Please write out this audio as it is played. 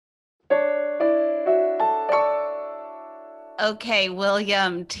Okay,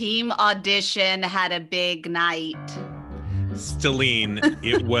 William, team audition had a big night. Stelline,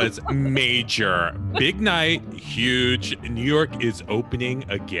 it was major. Big night, huge. New York is opening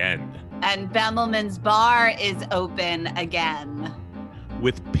again. And Bemelman's bar is open again.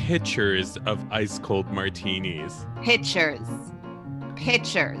 With pitchers of ice cold martinis. Pitchers.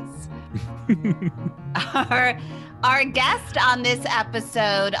 Our guest on this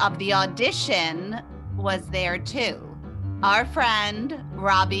episode of The Audition was there too. Our friend,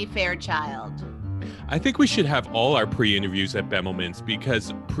 Robbie Fairchild. I think we should have all our pre-interviews at Bemelman's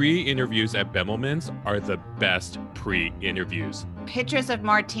because pre-interviews at Bemelman's are the best pre-interviews. Pictures of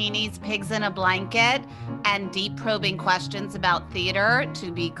martinis, pigs in a blanket, and deep probing questions about theater,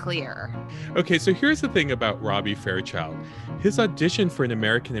 to be clear. Okay, so here's the thing about Robbie Fairchild. His audition for An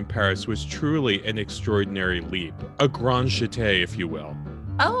American in Paris was truly an extraordinary leap. A grand jeté, if you will.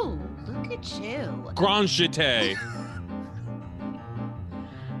 Oh, look at you. Grand jeté.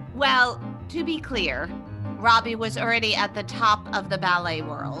 Well, to be clear, Robbie was already at the top of the ballet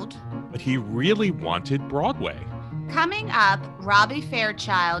world. But he really wanted Broadway. Coming up, Robbie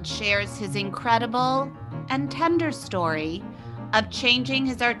Fairchild shares his incredible and tender story of changing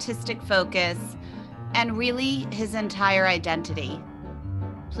his artistic focus and really his entire identity.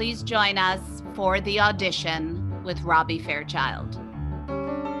 Please join us for The Audition with Robbie Fairchild.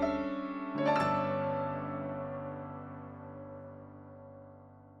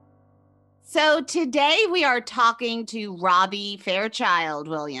 So today we are talking to Robbie Fairchild,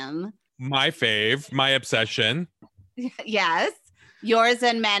 William. My fave, my obsession. Yes, yours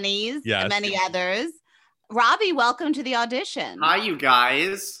and many's, yes. And many others. Robbie, welcome to The Audition. Hi, you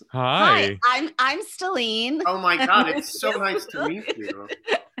guys. Hi. I'm Stelline. Oh my God, it's so nice to meet you.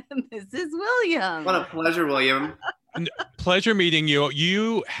 And this is William. What a pleasure, William. Pleasure meeting you.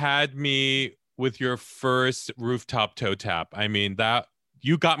 You had me with your first rooftop toe tap. I mean, that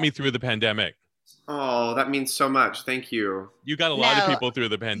you got me through the pandemic. Oh, that means so much. Thank you. You got a lot of people through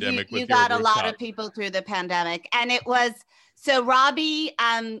the pandemic. You got a lot of people through the pandemic. And it was, so Robbie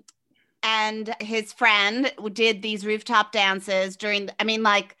and his friend did these rooftop dances during,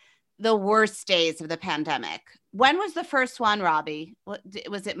 the worst days of the pandemic. When was the first one, Robbie?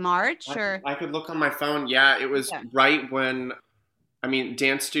 Was it March or? I could look on my phone. Yeah, it was right when,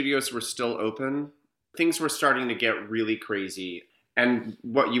 dance studios were still open. Things were starting to get really crazy. And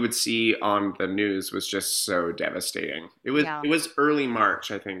what you would see on the news was just so devastating. It was early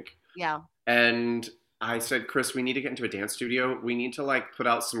March, I think. Yeah. And I said, Chris, we need to get into a dance studio. We need to put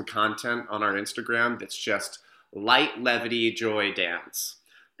out some content on our Instagram that's just light, levity, joy, dance.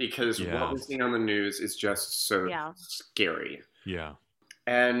 Because what we're seeing on the news is just so scary. Yeah.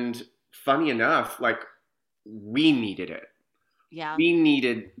 And funny enough, we needed it. Yeah. We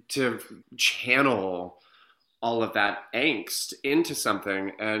needed to channel all of that angst into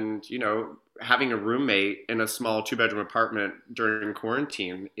something. And, having a roommate in a small 2-bedroom apartment during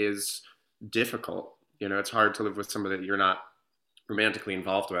quarantine is difficult. It's hard to live with somebody that you're not romantically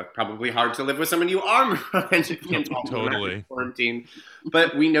involved with. Probably hard to live with someone you are romantically involved with in quarantine.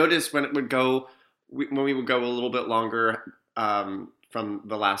 But we noticed when we would go a little bit longer from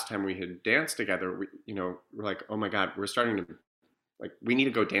the last time we had danced together, we're like, oh my God, we're starting to we need to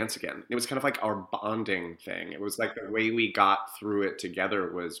go dance again. It was kind of like our bonding thing. It was like the way we got through it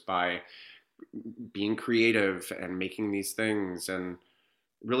together was by being creative and making these things, and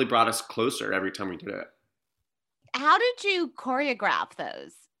really brought us closer every time we did it. How did you choreograph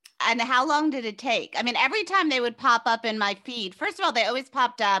those? And how long did it take? Every time they would pop up in my feed, first of all, they always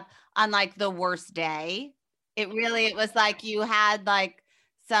popped up on the worst day. It was like you had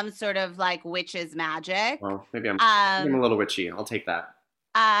some sort of witch's magic. Well, maybe I'm a little witchy. I'll take that.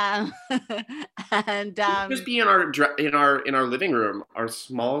 And just be in our living room, our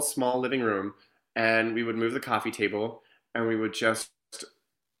small living room, and we would move the coffee table, and we would just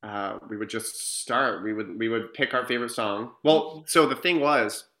start. We would pick our favorite song. Well, so the thing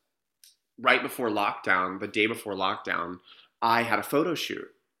was, right before lockdown, the day before lockdown, I had a photo shoot,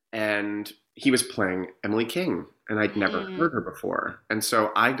 and he was playing Emily King. And I'd never heard her before. And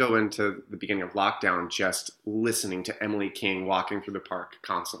so I go into the beginning of lockdown just listening to Emily King walking through the park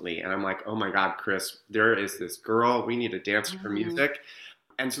constantly. And I'm like, oh my God, Chris, there is this girl. We need to dance her music.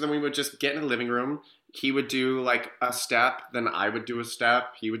 And so then we would just get in the living room. He would do a step. Then I would do a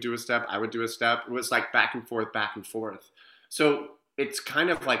step. He would do a step. I would do a step. It was back and forth, back and forth. So it's kind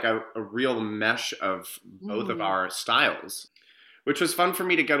of like a real mesh of both of our styles, which was fun for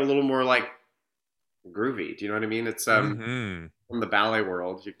me to get a little more groovy. Do you know what I mean? It's from the ballet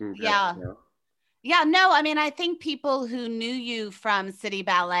world. You can get, Yeah, no, I mean, I think people who knew you from City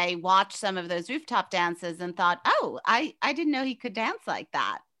Ballet watched some of those rooftop dances and thought, oh, I didn't know he could dance like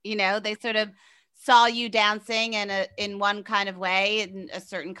that. You know, they sort of saw you dancing in one kind of way, in a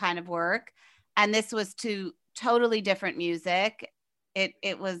certain kind of work. And this was to totally different music.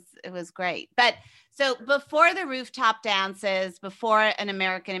 It was great. But so before the rooftop dances, before An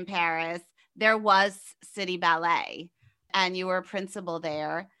American in Paris, there was City Ballet, and you were a principal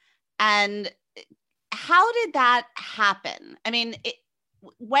there. And how did that happen? I mean,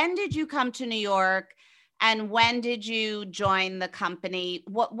 when did you come to New York, and when did you join the company?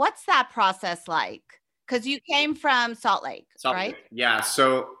 What's that process like? Because you came from Salt Lake, Salt right? Lake. Yeah.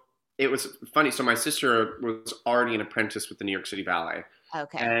 So it was funny. So my sister was already an apprentice with the New York City Ballet.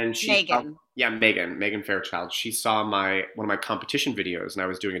 Okay. And she saw, Megan. yeah, Megan Fairchild. She saw one of my competition videos, and I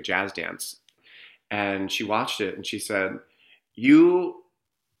was doing a jazz dance. And she watched it and she said, "You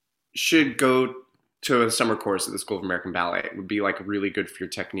should go to a summer course at the School of American Ballet. It would be like really good for your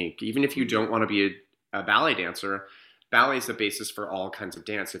technique. Even if you don't want to be a ballet dancer, ballet is the basis for all kinds of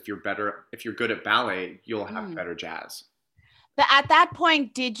dance. If you're good at ballet, you'll have better jazz." But at that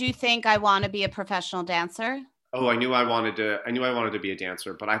point, did you think I want to be a professional dancer? Oh, I knew I wanted to be a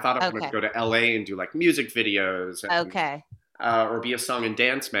dancer, but I thought I wanted to Okay. go to LA and do like music videos and, Okay. or be a song and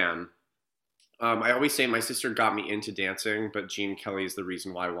dance man. I always say my sister got me into dancing, but Gene Kelly is the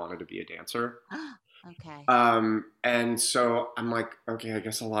reason why I wanted to be a dancer. Okay. And so I'm like, okay, I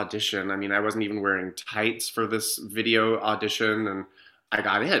guess I'll audition. I mean, I wasn't even wearing tights for this video audition, and I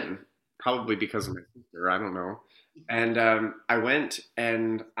got in, probably because of my sister. I don't know. And I went,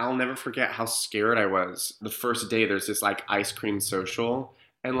 and I'll never forget how scared I was. The first day, there's this like ice cream social,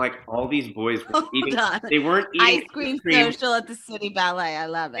 and like all these boys were Hold on. they weren't Ice eating cream ice cream. social at the City Ballet. I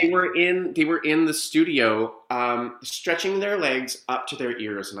love They it. were in the studio, stretching their legs up to their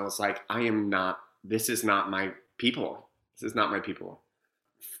ears, and I was like, I am not. This is not my people. This is not my people.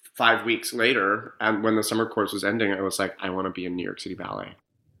 5 weeks later, and when the summer course was ending, I was like, I want to be in New York City Ballet.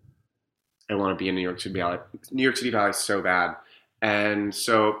 I want to be in New York City Ballet. New York City Ballet is so bad. And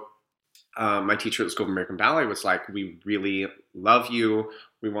so my teacher at the School of American Ballet was like, we really love you.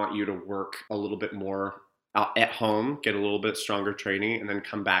 We want you to work a little bit more at home, get a little bit stronger training, and then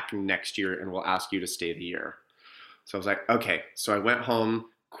come back next year and we'll ask you to stay the year. So I was like, okay. So I went home,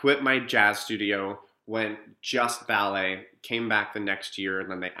 quit my jazz studio, went just ballet, came back the next year, and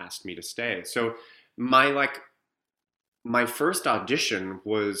then they asked me to stay. So my first audition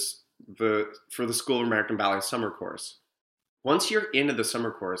was for the School of American Ballet summer course. Once you're into the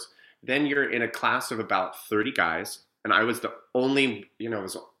summer course, then you're in a class of about 30 guys, and I was the only,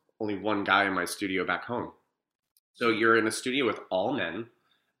 was only one guy in my studio back home. So you're in a studio with all men,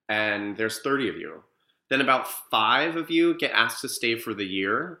 and there's 30 of you. Then about 5 of you get asked to stay for the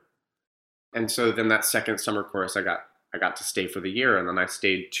year. And so then that second summer course, I got to stay for the year, and then I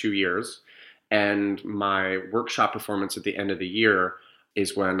stayed 2 years. And my workshop performance at the end of the year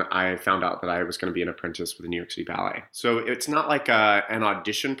is when I found out that I was going to be an apprentice with the New York City Ballet. So it's not like an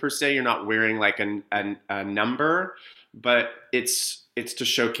audition per se. You're not wearing like a number, but it's to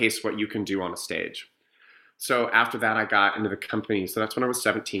showcase what you can do on a stage. So after that, I got into the company. So that's when I was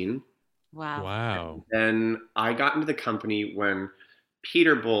 17. Wow. Wow. Then I got into the company when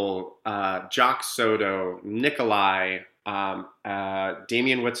Peter Bull, Jock Soto, Nikolai,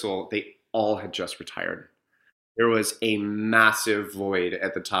 Damian Witzel, they all had just retired. There was a massive void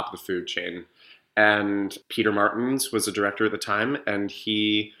at the top of the food chain. And Peter Martins was the director at the time, and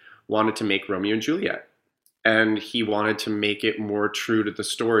he wanted to make Romeo and Juliet. And he wanted to make it more true to the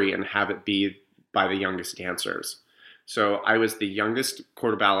story and have it be by the youngest dancers. So I was the youngest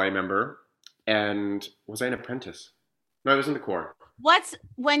corps de ballet member, and was I an apprentice? No, I was in the corps.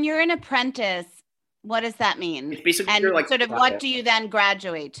 When you're an apprentice, what does that mean? It's basically and your, like, sort of trial. what do you then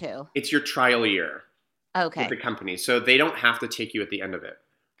graduate to? It's your trial year. Okay. With the company. So they don't have to take you at the end of it.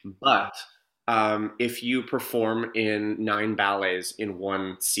 But if you perform in 9 ballets in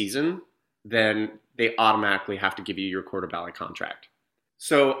one season, then they automatically have to give you your corps de ballet contract.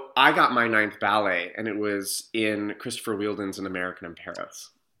 So I got my 9th ballet, and it was in Christopher Wheeldon's An American in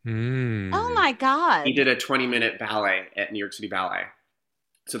Paris. Oh my God. He did a 20-minute ballet at New York City Ballet.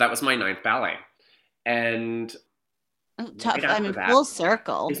 So that was my 9th ballet. And tough. I mean, full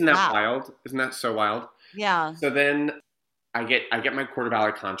circle. Isn't that wild? Isn't that so wild? Yeah. So then I get my corps de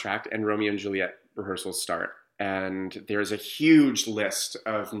ballet contract, and Romeo and Juliet rehearsals start. And there's a huge list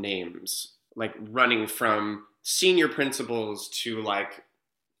of names, like running from senior principals to like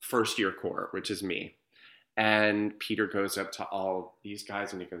first year corps, which is me. And Peter goes up to all these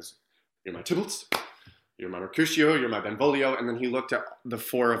guys and he goes, "You're my Tybalts, you're my Mercutio, you're my Benvolio. And then he looked at the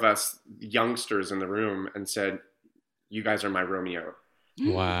four of us youngsters in the room and said, you guys are my Romeo.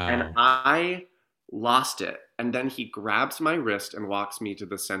 And Wow. I lost it. And then he grabs my wrist and walks me to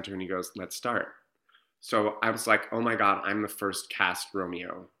the center and he goes, let's start. So I was like, oh my God, I'm the first cast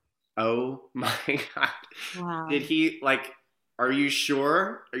Romeo. Oh my God. Wow. Did he like, are you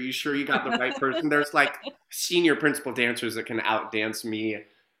sure? Are you sure you got the right person? There's like senior principal dancers that can outdance me.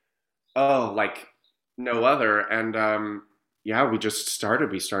 Oh, like no other. And yeah, we just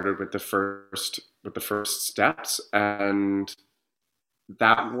started. We started with the first steps. And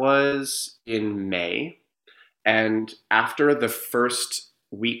that was in May. And after the first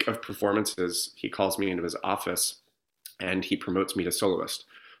week of performances, he calls me into his office and he promotes me to soloist.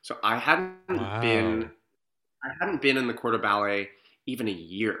 So I hadn't Wow. been in the corps de ballet even a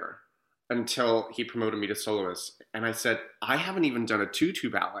year until he promoted me to soloist. And I said, I haven't even done a tutu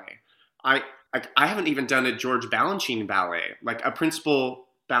ballet. I haven't even done a George Balanchine ballet, like a principal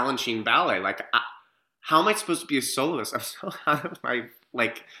Balanchine ballet. Like, how am I supposed to be a soloist? I'm so out of my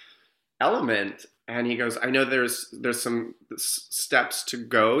like element. And he goes, I know there's some steps to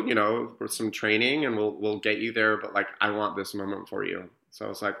go, you know, with some training, and we'll get you there. But like, I want this moment for you. So I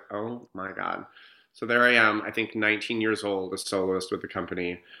was like, oh my God. So there I am, I think 19 years old, a soloist with the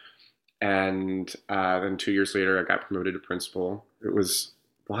company. And then 2 years later, I got promoted to principal. It was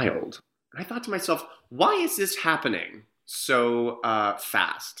wild. And I thought to myself, why is this happening so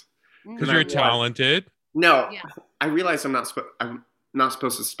fast? Because I you're realized, talented. no, Yeah. I realized I'm not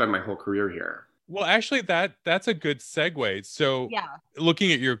supposed to spend my whole career here. Well, actually, that's a good segue. So, Yeah.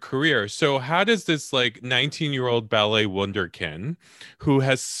 looking at your career, so how does this like 19-year-old ballet wunderkind who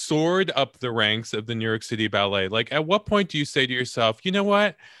has soared up the ranks of the New York City Ballet, like at what point do you say to yourself, you know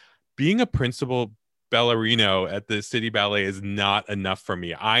what, being a principal ballerino at the City Ballet is not enough for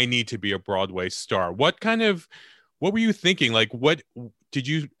me. I need to be a Broadway star. What were you thinking? Like, what did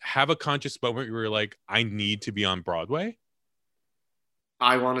you have a conscious moment where you were like, I need to be on Broadway?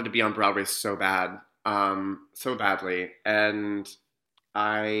 I wanted to be on Broadway so bad, so badly, and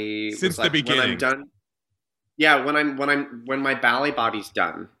I Since was the like, when I'm beginning. done, yeah, when my ballet body's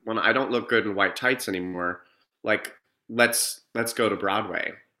done, when I don't look good in white tights anymore, like let's go to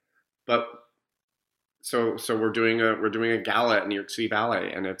Broadway. But so we're doing a gala at New York City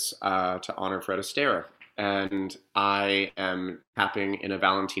Ballet, and it's to honor Fred Astaire, and I am tapping in a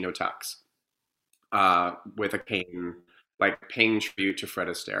Valentino tux with a cane, like paying tribute to Fred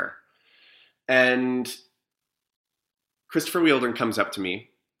Astaire. And Christopher Wheeldon comes up to me,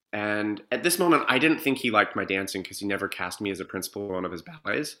 and at this moment, I didn't think he liked my dancing because he never cast me as a principal in one of his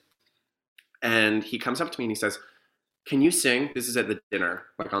ballets. And he comes up to me and he says, "Can you sing?" This is at the dinner,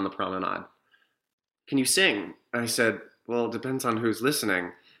 like on the promenade. "Can you sing?" And I said, "Well, it depends on who's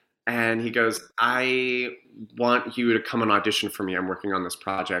listening." And he goes, "I want you to come and audition for me. I'm working on this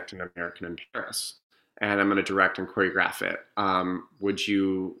project in American in Paris, and I'm going to direct and choreograph it. Would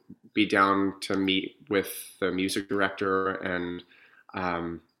you be down to meet with the music director and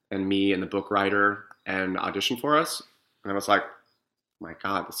me and the book writer and audition for us?" And I was like, my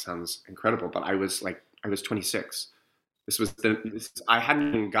God, this sounds incredible. But I was 26. I hadn't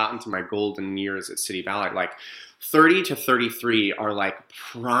even gotten to my golden years at City Ballet. Like 30 to 33 are like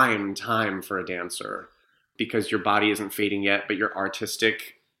prime time for a dancer because your body isn't fading yet, but your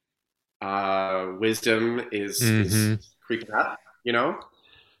artistic wisdom is Mm-hmm. creeping up, you know?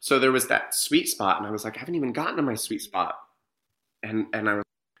 So there was that sweet spot, and I was like, I haven't even gotten to my sweet spot. And I was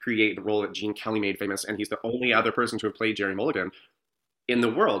create the role that Gene Kelly made famous, and he's the only other person to have played Jerry Mulligan in the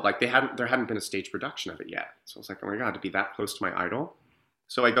world. Like there hadn't been a stage production of it yet. So I was like, oh my God, to be that close to my idol.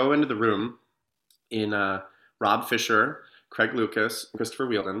 So I go into the room in Rob Fisher, Craig Lucas, and Christopher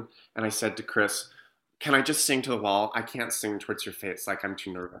Wheeldon, and I said to Chris, can I just sing to the wall? I can't sing towards your face, like I'm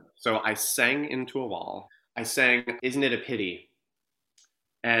too nervous. So I sang into a wall. I sang, "Isn't It a Pity?"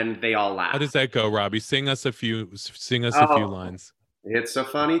 And they all How does laughed. that go, Robbie? Sing us a few Oh, lines. it's a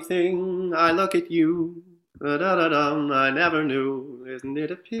funny thing, I look at you, da-da-da-dum, I never knew, isn't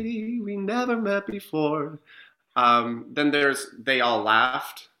it a pity we never met before? Then there's They all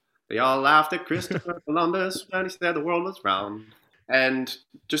laughed. They all laughed at Christopher Columbus when he said the world was round. And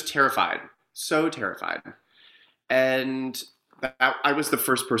just terrified, so terrified. And I was the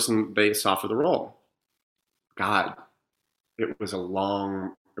first person they saw for the role. God, it was a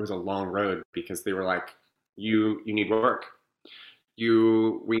long road because they were like, you need work.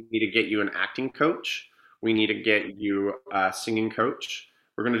 We need to get you an acting coach. We need to get you a singing coach.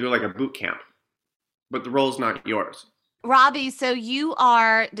 We're going to do like a boot camp, but the role's not yours. Robbie, so you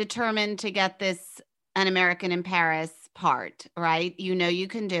are determined to get this An American in Paris part, right? You know you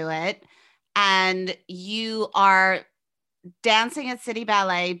can do it. and you are dancing at City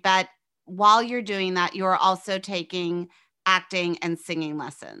Ballet, but while you're doing that, you're also taking acting and singing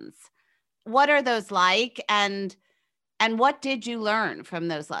lessons. What are those like, and what did you learn from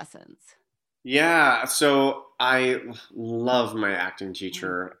those lessons? Yeah, so I love my acting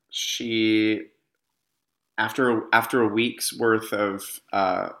teacher. She after a week's worth of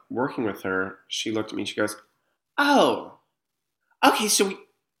working with her, she looked at me. She goes, "Oh, okay, so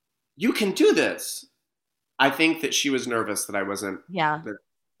you can do this." I think that she was nervous that I wasn't. Yeah. That,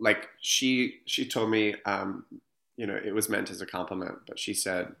 like she told me, it was meant as a compliment, but she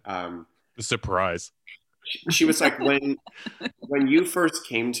said, The surprise. she was like, when you first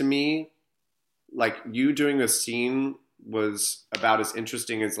came to me, like you doing a scene was about as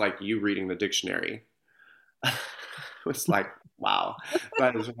interesting as like you reading the dictionary. It was like, wow,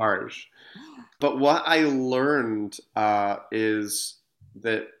 that is harsh. But what I learned is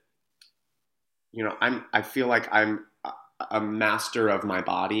that I feel like I'm a master of my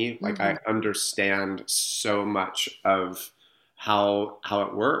body. Like I understand so much of how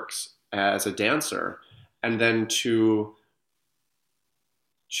it works as a dancer, and then to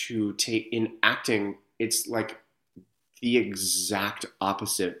take in acting, it's like the exact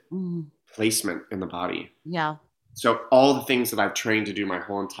opposite placement in the body. Yeah. So all the things that I've trained to do my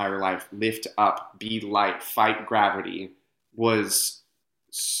whole entire life, lift up, be light, fight gravity, was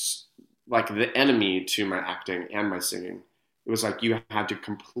like the enemy to my acting and my singing. It was like you had to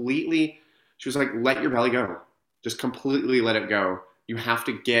completely, she was like, let your belly go. Just completely let it go. You have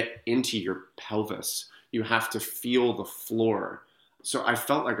to get into your pelvis. You have to feel the floor. So I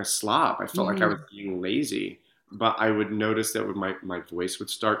felt like a slob. I felt like I was being lazy. But I would notice that my voice would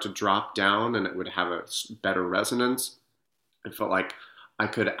start to drop down and it would have a better resonance. I felt like I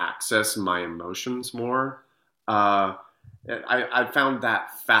could access my emotions more. I found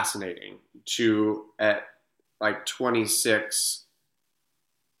that fascinating to, at like 26,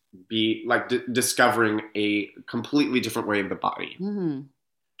 be like discovering a completely different way of the body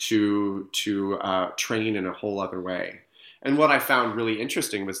to train in a whole other way. And what I found really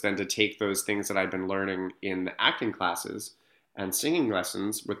interesting was then to take those things that I'd been learning in the acting classes and singing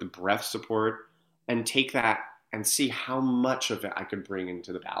lessons with the breath support and take that and see how much of it I could bring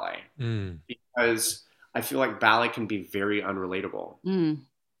into the ballet. Because I feel like ballet can be very unrelatable.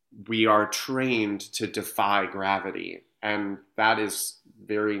 We are trained to defy gravity, and that is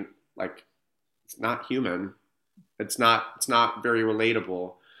very, like, it's not human. It's not very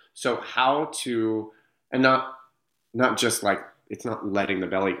relatable. So how to, and not just like, it's not letting the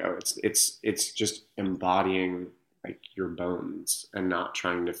belly go. It's just embodying like your bones and not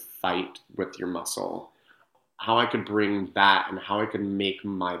trying to fight with your muscle. How I could bring that and how I could make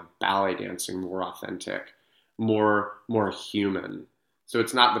my ballet dancing more authentic, more human. So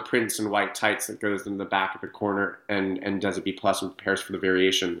it's not the prince in white tights that goes in the back of the corner and does a B plus and prepares for the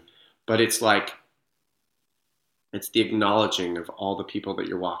variation, but it's like, it's the acknowledging of all the people that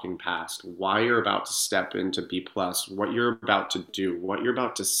you're walking past, why you're about to step into B plus, what you're about to do, what you're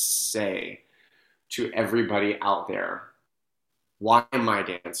about to say to everybody out there. Why am I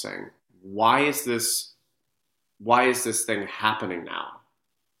dancing? Why is this thing happening now?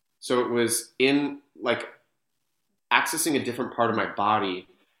 So it was in like accessing a different part of my body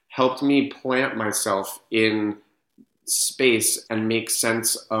helped me plant myself in space and make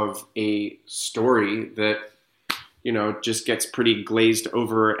sense of a story that just gets pretty glazed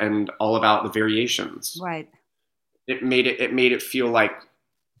over and all about the variations. Right. It made it feel like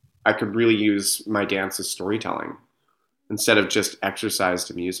I could really use my dance as storytelling instead of just exercise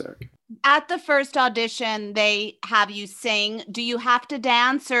to music. At the first audition, they have you sing. Do you have to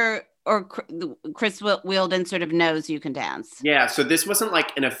dance, or Chris Wheeldon sort of knows you can dance? Yeah, so this wasn't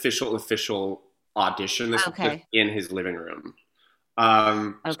like an official audition. This was just in his living room.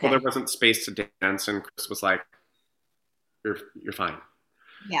 So there wasn't space to dance, and Chris was like, You're fine.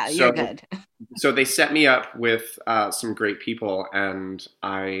 Yeah, you're good. So they set me up with some great people, and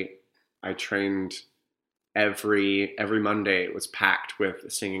I trained every Monday. It was packed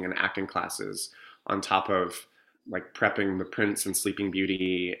with singing and acting classes on top of like prepping The Prince and Sleeping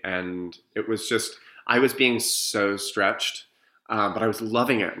Beauty, and it was just, I was being so stretched, but I was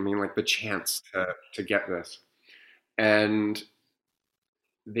loving it. I mean, like the chance to get this, and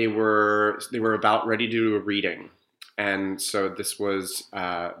they were about ready to do a reading. And so this was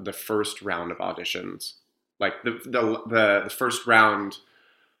the first round of auditions, like the first round,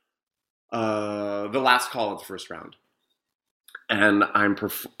 the last call of the first round. And I'm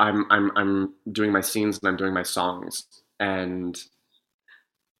doing my scenes and I'm doing my songs, and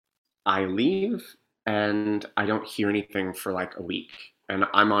I leave and I don't hear anything for like a week. and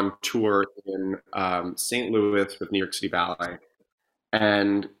I'm on tour in St. Louis with New York City Ballet.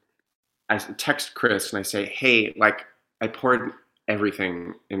 And I text Chris and I say, hey, like, I poured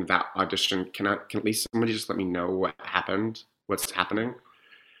everything in that audition. Can at least somebody just let me know what happened, what's happening?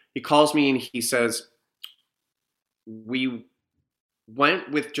 He calls me and he says, we went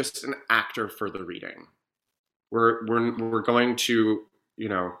with just an actor for the reading. We're going to, you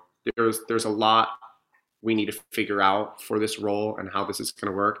know, there's a lot we need to figure out for this role and how this is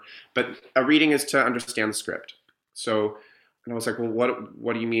going to work. But a reading is to understand the script. So, and I was like, well,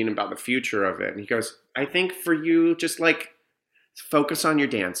 what do you mean about the future of it? And he goes, I think for you, just like focus on your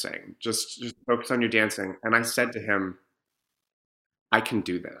dancing. Just focus on your dancing. And I said to him, I can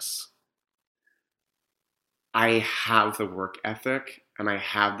do this. I have the work ethic and I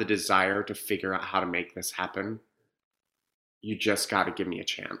have the desire to figure out how to make this happen. You just got to give me a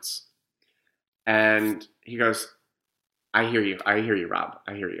chance. And he goes, I hear you, Rob.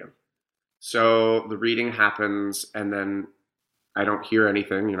 I hear you. So the reading happens and then I don't hear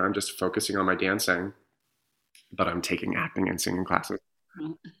anything. You know, I'm just focusing on my dancing, but I'm taking acting and singing classes.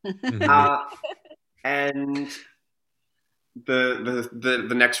 And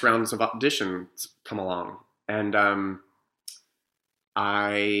the next rounds of auditions come along. And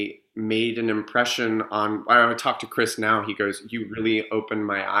I made an impression on, I talked to Chris now, he goes, you really opened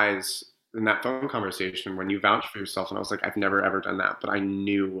my eyes in that phone conversation when you vouched for yourself. And I was like, I've never ever done that, but I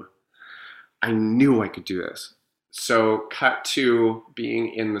knew I could do this. So cut to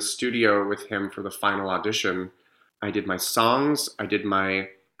being in the studio with him for the final audition. I did my songs, I did my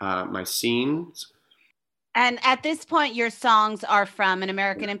my scenes. And at this point, your songs are from An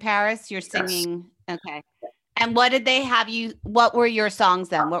American in Paris. You're singing. Yes. Okay. And what did they have you? What were your songs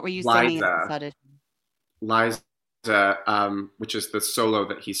then? What were you singing at this audition? Liza, which is the solo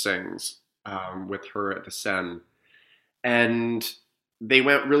that he sings with her at the Seine. And they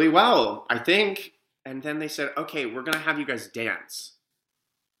went really well, I think. And then they said, okay, we're going to have you guys dance.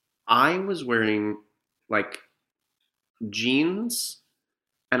 I was wearing like jeans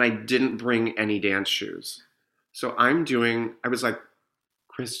and I didn't bring any dance shoes. So I was like,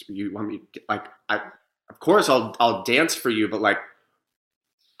 Chris, you want me to, like, of course I'll dance for you, but like,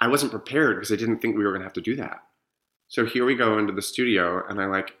 I wasn't prepared because I didn't think we were going to have to do that. So here we go into the studio and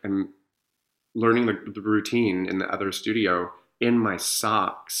I'm learning the routine in the other studio in my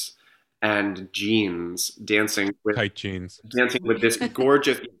socks and jeans, dancing with tight jeans, dancing with this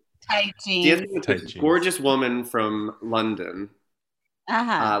gorgeous tight jeans, dancing with this gorgeous woman from London,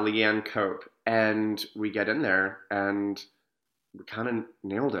 Leanne Cope. And we get in there and we kind of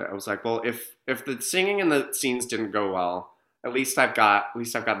nailed it. I was like, well, if the singing and the scenes didn't go well, at least I've got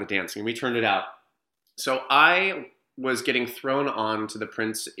the dancing. We turned it out. So I was getting thrown on to the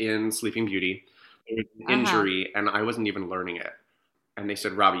prince in Sleeping Beauty. It was an injury and I wasn't even learning it. And they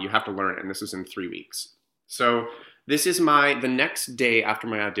said, Robbie, you have to learn it. And this is in 3 weeks. So this is the next day after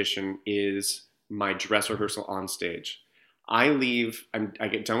my audition is my dress rehearsal on stage. I leave, I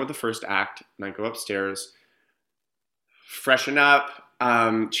get done with the first act and I go upstairs, freshen up,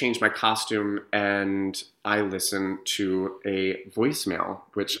 change my costume, and I listen to a voicemail,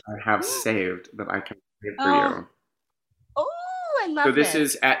 which I have saved that I can play for you. Oh, I love So this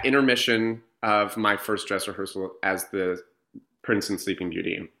is at intermission of my first dress rehearsal as the Prince in Sleeping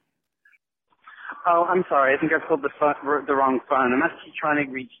Beauty. Oh, I'm sorry. I think I called the wrong phone. I'm actually trying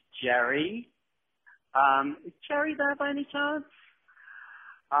to reach Jerry. Is Jerry there by any chance?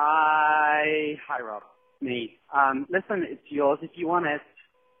 Hi, Rob. Me. Listen, it's yours if you want it.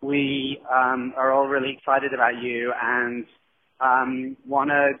 We are all really excited about you and want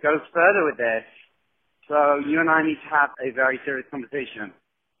to go further with this. So you and I need to have a very serious conversation.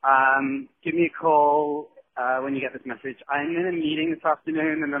 Give me a call when you get this message. I'm in a meeting this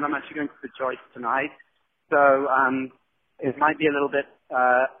afternoon, and then I'm actually going to the Joyce tonight. So it might be a little bit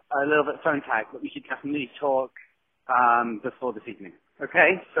phone tag, but we should definitely talk before this evening.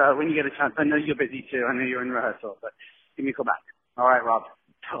 Okay? So when you get a chance, I know you're busy too. I know you're in rehearsal, but give me a call back. All right, Rob.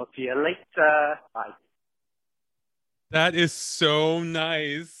 Talk to you later. Bye. That is so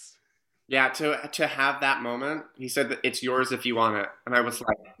nice. Yeah, to have that moment, he said that it's yours if you want it. And I was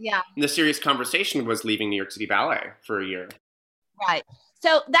like, yeah. And the serious conversation was leaving New York City Ballet for a year. Right.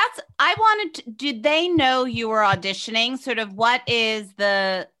 So did they know you were auditioning? Sort of what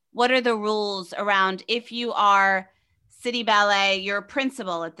are the rules around if you are City Ballet, you're a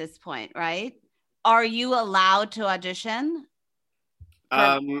principal at this point, right? Are you allowed to audition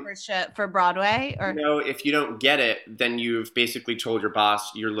for Broadway? Or no, if you don't get it, then you've basically told your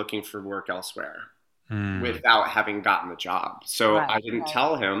boss you're looking for work elsewhere without having gotten the job. So I didn't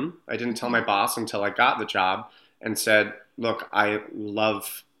tell him. I didn't tell my boss until I got the job and said, look, I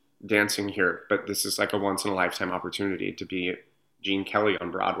love dancing here, but this is like a once in a lifetime opportunity to be Gene Kelly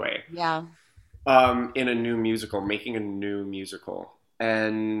on Broadway. Yeah. In a new musical, making a new musical.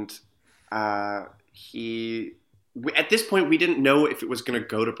 And at this point, we didn't know if it was going to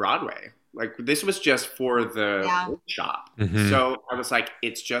go to Broadway. Like, this was just for the workshop. Mm-hmm. So I was like,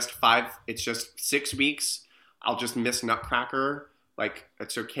 it's just 6 weeks. I'll just miss Nutcracker. Like,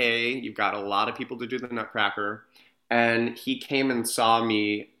 it's okay. You've got a lot of people to do the Nutcracker. And he came and saw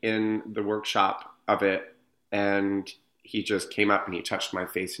me in the workshop of it. And he just came up and he touched my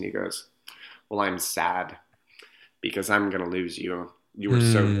face and he goes, well, I'm sad because I'm going to lose you. You were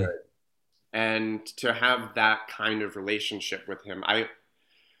so good. And to have that kind of relationship with him,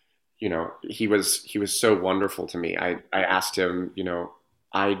 he was so wonderful to me. I asked him,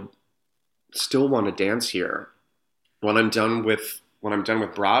 I still want to dance here. When I'm done with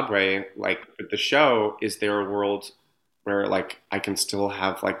Broadway, like with the show, is there a world where like I can still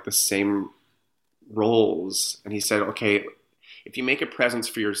have like the same roles? And he said, okay, if you make a presence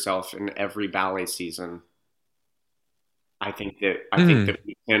for yourself in every ballet season, I think that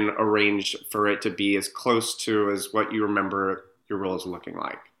we can arrange for it to be as close to as what you remember your roles looking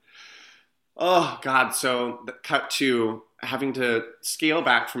like. Oh God. So the cut to having to scale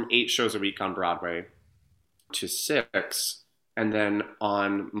back from 8 shows a week on Broadway to 6. And then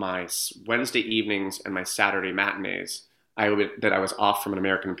on my Wednesday evenings and my Saturday matinees, I was off from An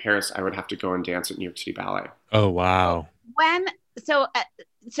American in Paris, I would have to go and dance at New York City Ballet. Oh, wow. So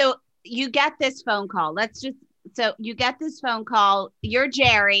you get this phone call. So you get this phone call. You're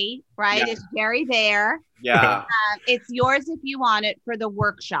Jerry, right? Yeah. Is Jerry there? Yeah. It's yours if you want it for the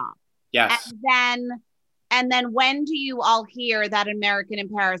workshop. Yes. And then when do you all hear that American in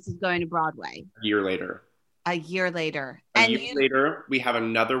Paris is going to Broadway? A year later. A year later, we have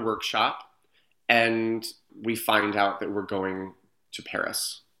another workshop, and we find out that we're going to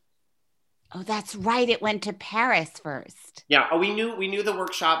Paris. Oh, that's right. It went to Paris first. Yeah. Oh, we knew the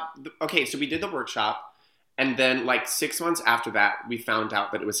workshop. Okay, so we did the workshop, and then like 6 months after that, we found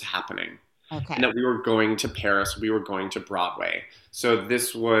out that it was happening. Okay. And that we were going to Paris. We were going to Broadway. So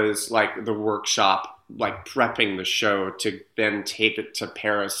this was like the workshop, like prepping the show to then take it to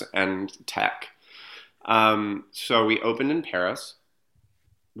Paris and Tech. So we opened in Paris,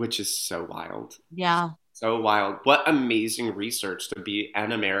 which is so wild. Yeah. So wild. What amazing research to be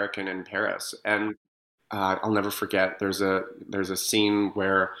an American in Paris. And I'll never forget, there's a scene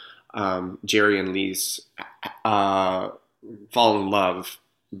where Jerry and Lise fall in love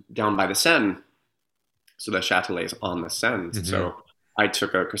down by the Seine. So the Châtelet is on the Seine. Mm-hmm. So I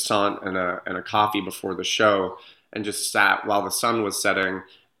took a croissant and a coffee before the show and just sat while the sun was setting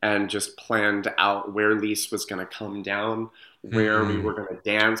and just planned out where Lise was going to come down, where we were going to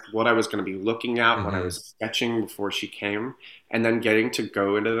dance, what I was going to be looking at, what I was sketching before she came, and then getting to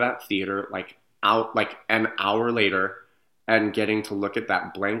go into that theater like an hour later and getting to look at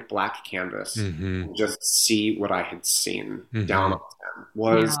that blank black canvas and just see what I had seen down on them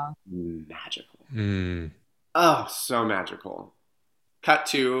was magical. Oh, so magical. Cut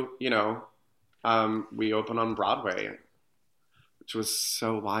to, we open on Broadway, which was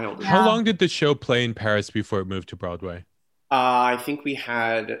so wild. How long did the show play in Paris before it moved to Broadway? I think we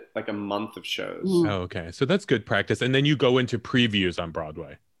had like a month of shows. Oh, okay. So that's good practice. And then you go into previews on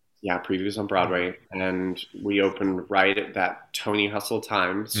Broadway. Yeah, previews on Broadway. And we opened right at that Tony Hustle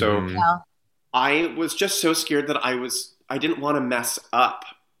time. So I was just so scared that I didn't want to mess up.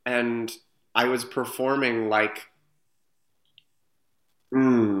 And I was performing like,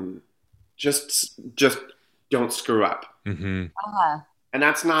 just don't screw up. And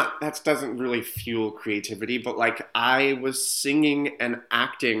that doesn't really fuel creativity, but like I was singing and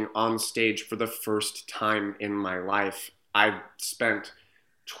acting on stage for the first time in my life. I've spent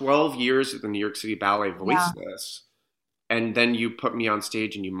 12 years at the New York City Ballet voiceless, and then you put me on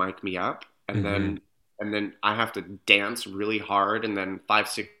stage and you mic me up, and then I have to dance really hard, and then 5,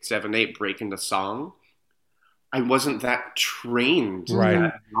 6, 7, 8 break into song. I wasn't that trained,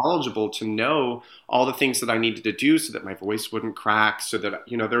 that knowledgeable to know all the things that I needed to do so that my voice wouldn't crack, so that,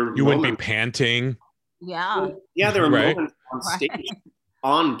 you wouldn't be panting. Yeah. Yeah, there were moments on stage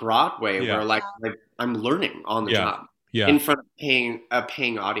on Broadway where like I'm learning on the job in front of a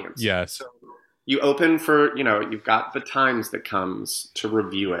paying audience. Yes. So you open for, you've got the Times that comes to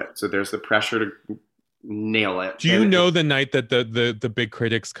review it. So there's the pressure to nail it. Do you know the night that the big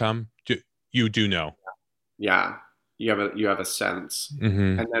critics come? You do know. Yeah, you have a sense.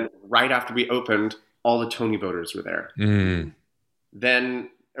 And then right after we opened, all the Tony voters were there. Then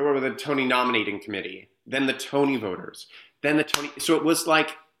there were the Tony nominating committee, then the Tony voters, then the Tony. So it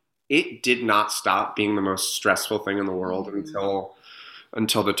it did not stop being the most stressful thing in the world until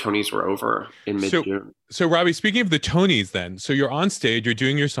the Tonys were over in mid-June. So Robbie, speaking of the Tonys then, so you're on stage, you're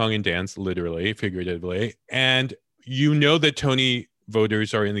doing your song and dance, literally, figuratively, and you know that Tony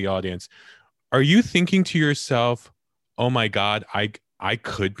voters are in the audience. Are you thinking to yourself, oh my God, I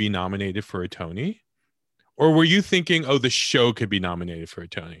could be nominated for a Tony? Or were you thinking, oh, the show could be nominated for a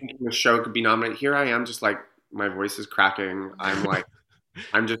Tony? The show could be nominated. Here I am, just like, my voice is cracking. I'm like,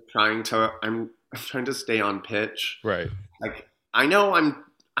 I'm trying to stay on pitch. Right. Like, I know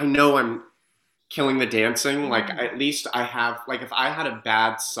I'm killing the dancing. Like, at least I have, like, if I had a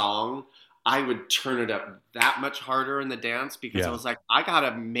bad song, I would turn it up that much harder in the dance, because I was like, I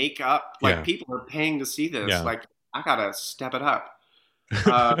gotta make up. Like, people are paying to see this. Yeah. Like, I gotta step it up.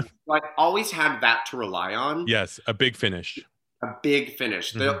 So I always had that to rely on. Yes, a big finish. A big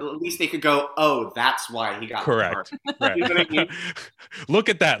finish. At least they could go, oh, that's why he got correct. Right. You know what I mean? Look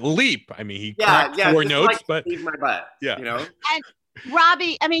at that leap. I mean, he cracked 4 notes, like, but leave my butt. Yeah. You know? And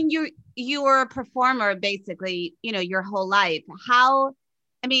Robbie, I mean, you were a performer basically, you know, your whole life. How,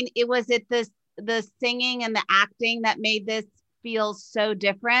 I mean, was it the singing and the acting that made this feel so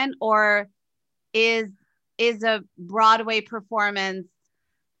different, or is a Broadway performance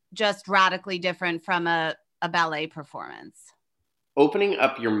just radically different from a ballet performance? Opening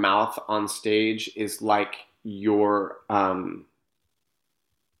up your mouth on stage is like your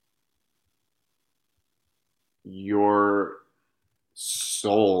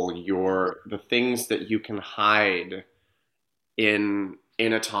soul, the things that you can hide in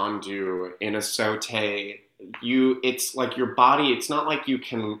a tendu, in a sauté. It's like your body, it's not like your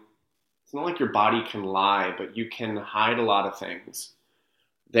body can lie, but you can hide a lot of things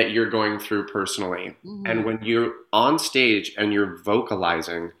that you're going through personally. And when you're on stage and you're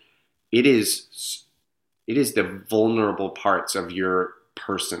vocalizing, it is the vulnerable parts of your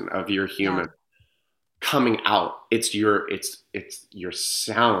person, of your human coming out. It's your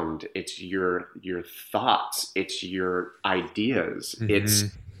sound, it's your thoughts, it's your ideas. It's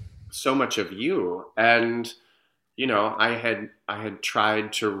so much of you. And you know, I had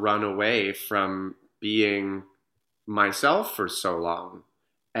tried to run away from being myself for so long.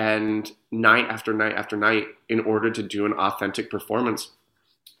 And night after night after night, in order to do an authentic performance,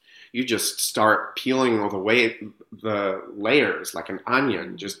 you just start peeling all the layers like an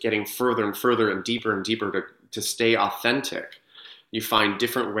onion, just getting further and further and deeper to stay authentic. You find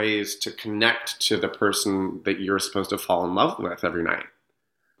different ways to connect to the person that you're supposed to fall in love with every night.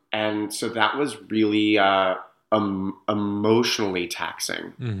 And so that was really emotionally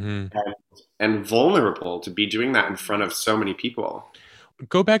taxing and vulnerable to be doing that in front of so many people.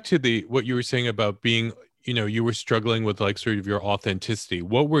 Go back to what you were saying about being, you know, you were struggling with like sort of your authenticity.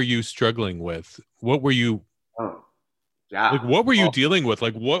 What were you struggling with? What were you like, what were you dealing with?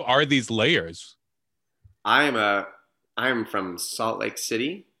 Like, what are these layers? I am from Salt Lake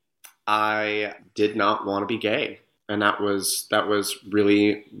City. I did not want to be gay. And that was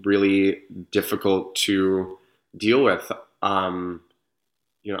really, really difficult to deal with.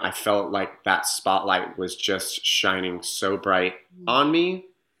 You know, I felt like that spotlight was just shining so bright on me.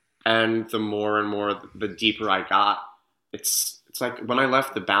 And the more and more, the deeper I got, it's like when I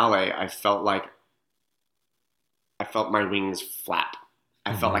left the ballet, I felt my wings flap.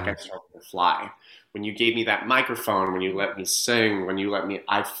 I felt like I started to fly. When you gave me that microphone, when you let me sing,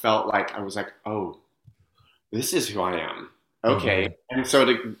 I felt like, I was like, oh, this is who I am. Okay. And so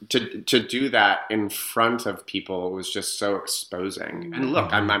to do that in front of people was just so exposing. And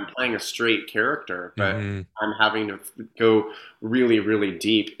look, I'm playing a straight character, but I'm having to go really, really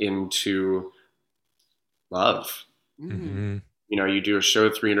deep into love. You know, you do a show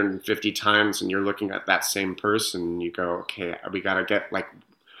 350 times and you're looking at that same person and you go, okay, we got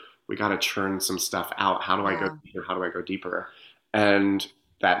to churn some stuff out. How do I go deeper? How do I go deeper? And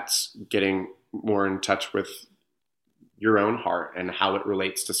that's getting more in touch with your own heart and how it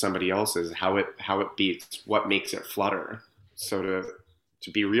relates to somebody else's, how it beats, what makes it flutter. So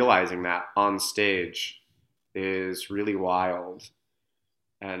to be realizing that on stage is really wild.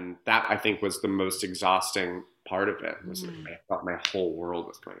 And that, I think, was the most exhausting part of it. Was like, I thought my whole world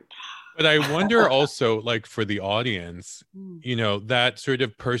was going. But I wonder also, like, for the audience, you know, that sort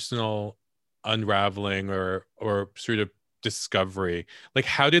of personal unraveling or sort of discovery, like,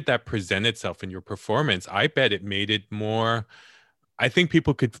 how did that present itself in your performance? I bet it made it more, I think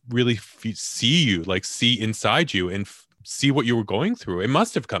people could really see you, like see inside you and see what you were going through. It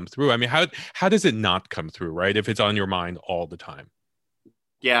must have come through. I mean, how does it not come through, right, if it's on your mind all the time?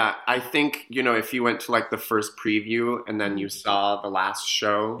 Yeah, I think, you know, if you went to like the first preview and then you saw the last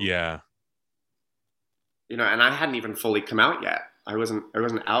show, yeah, you know, and I hadn't even fully come out yet. I wasn't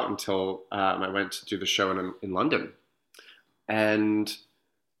out until I went to do the show in London, and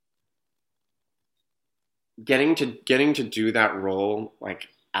getting to do that role like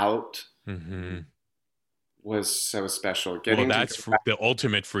out was so special. Well, that's the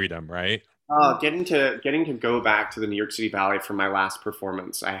ultimate freedom, right? Getting to go back to the New York City Ballet for my last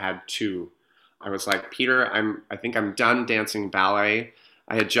performance. I had two. I was like, Peter, I think I'm done dancing ballet.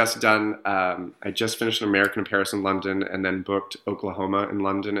 I had just done, I just finished an American in Paris and London, and then booked Oklahoma in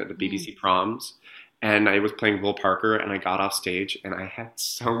London at the BBC Proms. And I was playing Will Parker, and I got off stage, and I had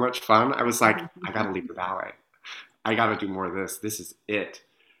so much fun. I was like, I gotta leave the ballet. I gotta do more of this. This is it.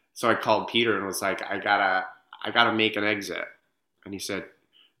 So I called Peter and was like, I gotta make an exit. And he said,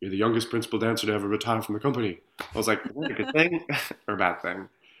 you're the youngest principal dancer to ever retire from the company. I was like, is that a good thing or a bad thing?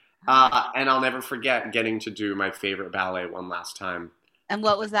 And I'll never forget getting to do my favorite ballet one last time. And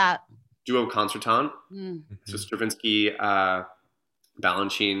what was that? Duo Concertant. It's a Stravinsky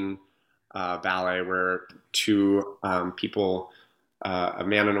Balanchine ballet where two people, a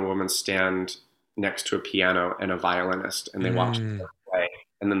man and a woman, stand next to a piano and a violinist, and they watch them play,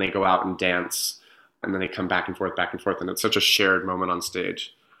 and then they go out and dance, and then they come back and forth, and it's such a shared moment on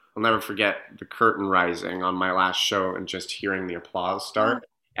stage. I'll never forget the curtain rising on my last show and just hearing the applause start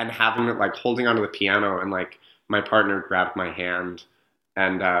and having it, like, holding onto the piano, and like my partner grabbed my hand,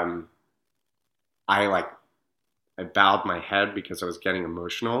 and I bowed my head because I was getting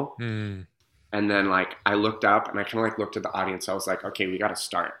emotional. And then like I looked up and I kind of like looked at the audience. I was like, okay, we got to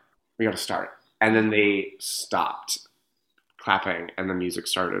start. And then they stopped clapping and the music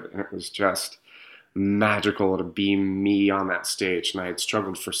started, and it was just magical to be me on that stage. And I had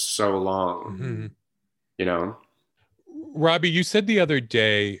struggled for so long, you know? Robbie, you said the other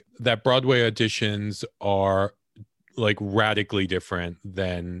day that Broadway auditions are like radically different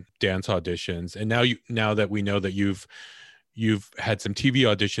than dance auditions. And now that we know that you've had some TV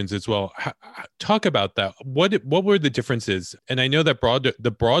auditions as well, talk about that. What were the differences? And I know that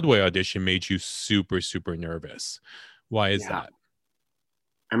the Broadway audition made you super, super nervous. Why is that?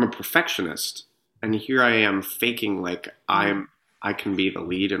 I'm a perfectionist, and here I am faking like I can be the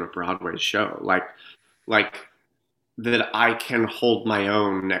lead in a Broadway show. Like that I can hold my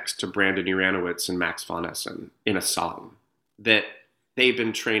own next to Brandon Uranowitz and Max von Essen in a song, that they've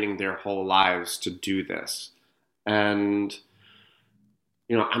been training their whole lives to do this. And,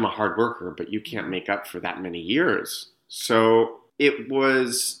 you know, I'm a hard worker, but you can't make up for that many years. So it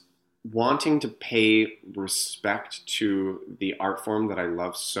was wanting to pay respect to the art form that I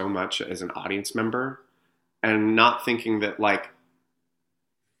love so much as an audience member, and not thinking that like,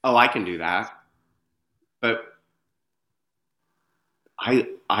 oh, I can do that. But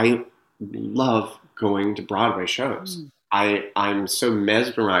I love going to Broadway shows. I'm so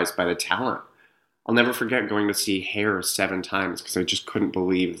mesmerized by the talent. I'll never forget going to see Hair 7 times because I just couldn't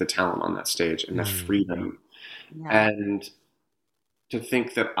believe the talent on that stage and the freedom. And to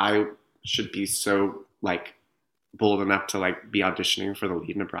think that I should be so like bold enough to like be auditioning for the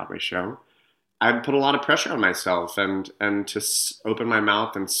lead in a Broadway show, I put a lot of pressure on myself, and to open my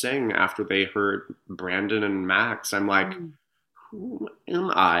mouth and sing after they heard Brandon and Max, I'm like, who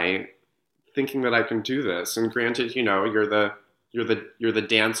am I thinking that I can do this? And granted, you know, you're the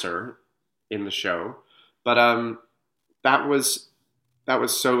dancer in the show, but that was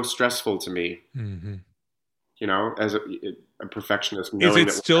so stressful to me. You know, as a perfectionist. Is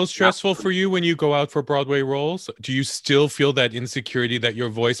it still stressful for you when you go out for Broadway roles? Do you still feel that insecurity that your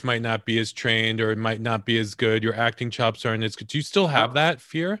voice might not be as trained, or it might not be as good, your acting chops aren't as good? Do you still have that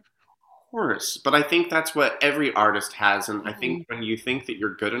fear? Course, but I think that's what every artist has, and I think when you think that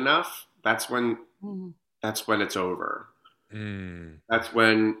you're good enough, that's when it's over. That's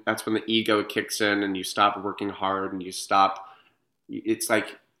when the ego kicks in, and you stop working hard, and you stop. It's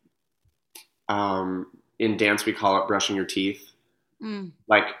like in dance we call it brushing your teeth.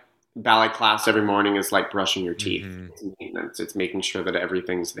 Like ballet class every morning is like brushing your teeth. It's maintenance. It's making sure that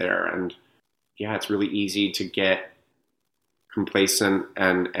everything's there, and yeah, it's really easy to get complacent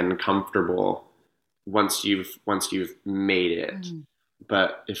and comfortable once you've made it.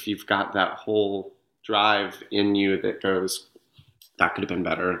 But if you've got that whole drive in you that goes, that could have been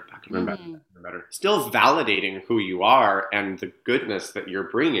better, that could have been better, still validating who you are and the goodness that you're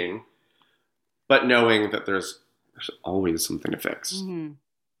bringing, but knowing that there's always something to fix.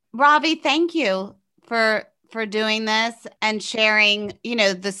 Robbie, thank you for doing this and sharing, you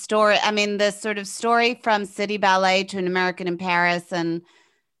know, the story. I mean, this sort of story from City Ballet to an American in Paris, and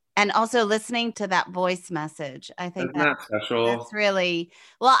also listening to that voice message. I think that's special. That's really,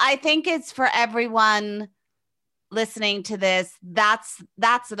 well, I think it's for everyone listening to this. That's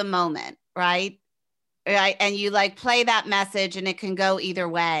the moment, right? right? And you like play that message and it can go either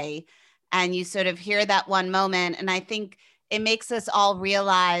way. And you sort of hear that one moment. And I think it makes us all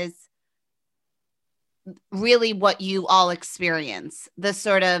realize really what you all experience, the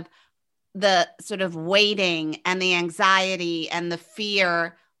sort of waiting and the anxiety and the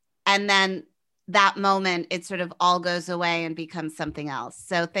fear. And then that moment, it sort of all goes away and becomes something else.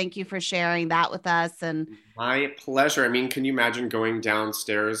 So thank you for sharing that with us. And my pleasure. I mean, can you imagine going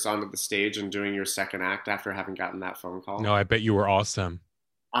downstairs onto the stage and doing your second act after having gotten that phone call? No, I bet you were awesome.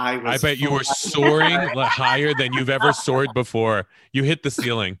 I bet you were soaring higher than you've ever soared before. You hit the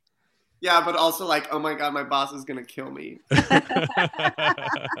ceiling. Yeah, but also like, oh my God, my boss is going to kill me.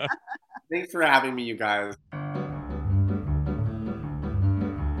 Thanks for having me, you guys.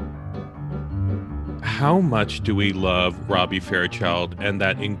 How much do we love Robbie Fairchild and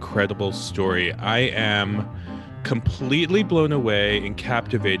that incredible story? I am completely blown away and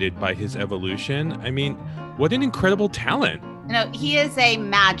captivated by his evolution. I mean, what an incredible talent. You know, he is a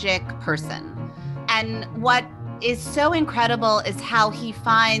magic person. And what is so incredible is how he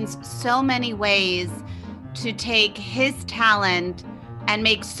finds so many ways to take his talent and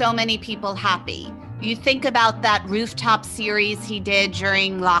make so many people happy. You think about that rooftop series he did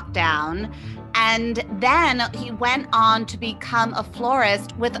during lockdown, and then he went on to become a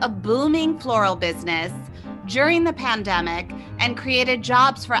florist with a booming floral business during the pandemic and created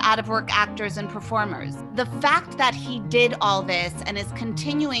jobs for out-of-work actors and performers. The fact that he did all this and is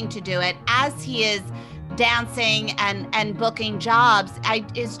continuing to do it as he is dancing and booking jobs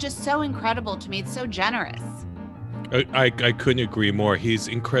is just so incredible to me. It's so generous. I couldn't agree more. He's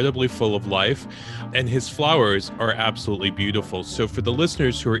incredibly full of life, and his flowers are absolutely beautiful. So for the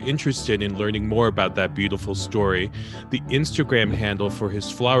listeners who are interested in learning more about that beautiful story, the Instagram handle for his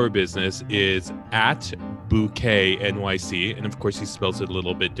flower business is @BouquetNYC. And of course, he spells it a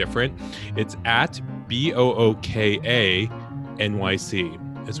little bit different. It's @BOOKANYC.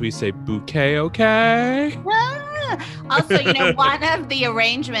 As we say, bouquet, okay? Also, one of the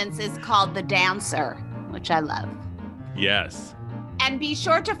arrangements is called The Dancer, which I love. Yes. And be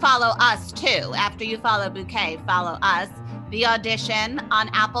sure to follow us too. After you follow Bouquet, follow us, The Audition, on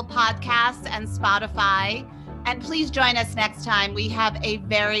Apple Podcasts and Spotify. And please join us next time. We have a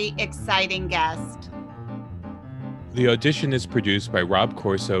very exciting guest. The Audition is produced by Rob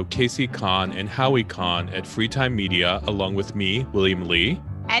Corso, Casey Kahn, and Howie Kahn at Freetime Media, along with me, William Lee.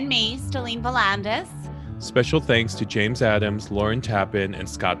 And me, Stellene Volandis. Special thanks to James Adams, Lauren Tappan, and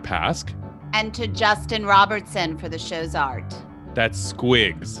Scott Pask. And to Justin Robertson for the show's art. That's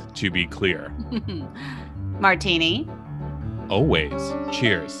Squigs, to be clear. Martini. Always.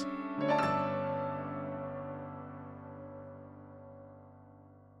 Cheers.